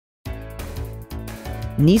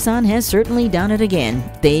Nissan has certainly done it again.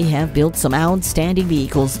 They have built some outstanding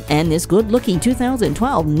vehicles, and this good-looking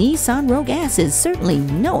 2012 Nissan Rogue S is certainly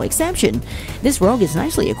no exception. This Rogue is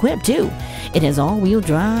nicely equipped too. It has all-wheel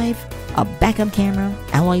drive, a backup camera,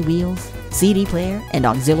 alloy wheels, CD player, and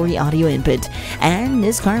auxiliary audio input. And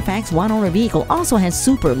this CARFAX one-owner vehicle also has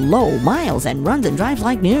super low miles and runs and drives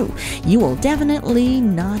like new. You will definitely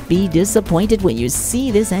not be disappointed when you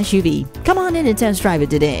see this SUV. Come on in and test drive it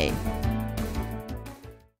today.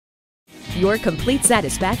 Your complete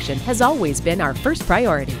satisfaction has always been our first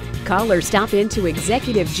priority. Call or stop into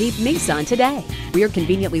Executive Jeep Nissan today. We are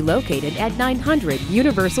conveniently located at 900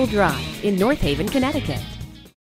 Universal Drive in North Haven, Connecticut.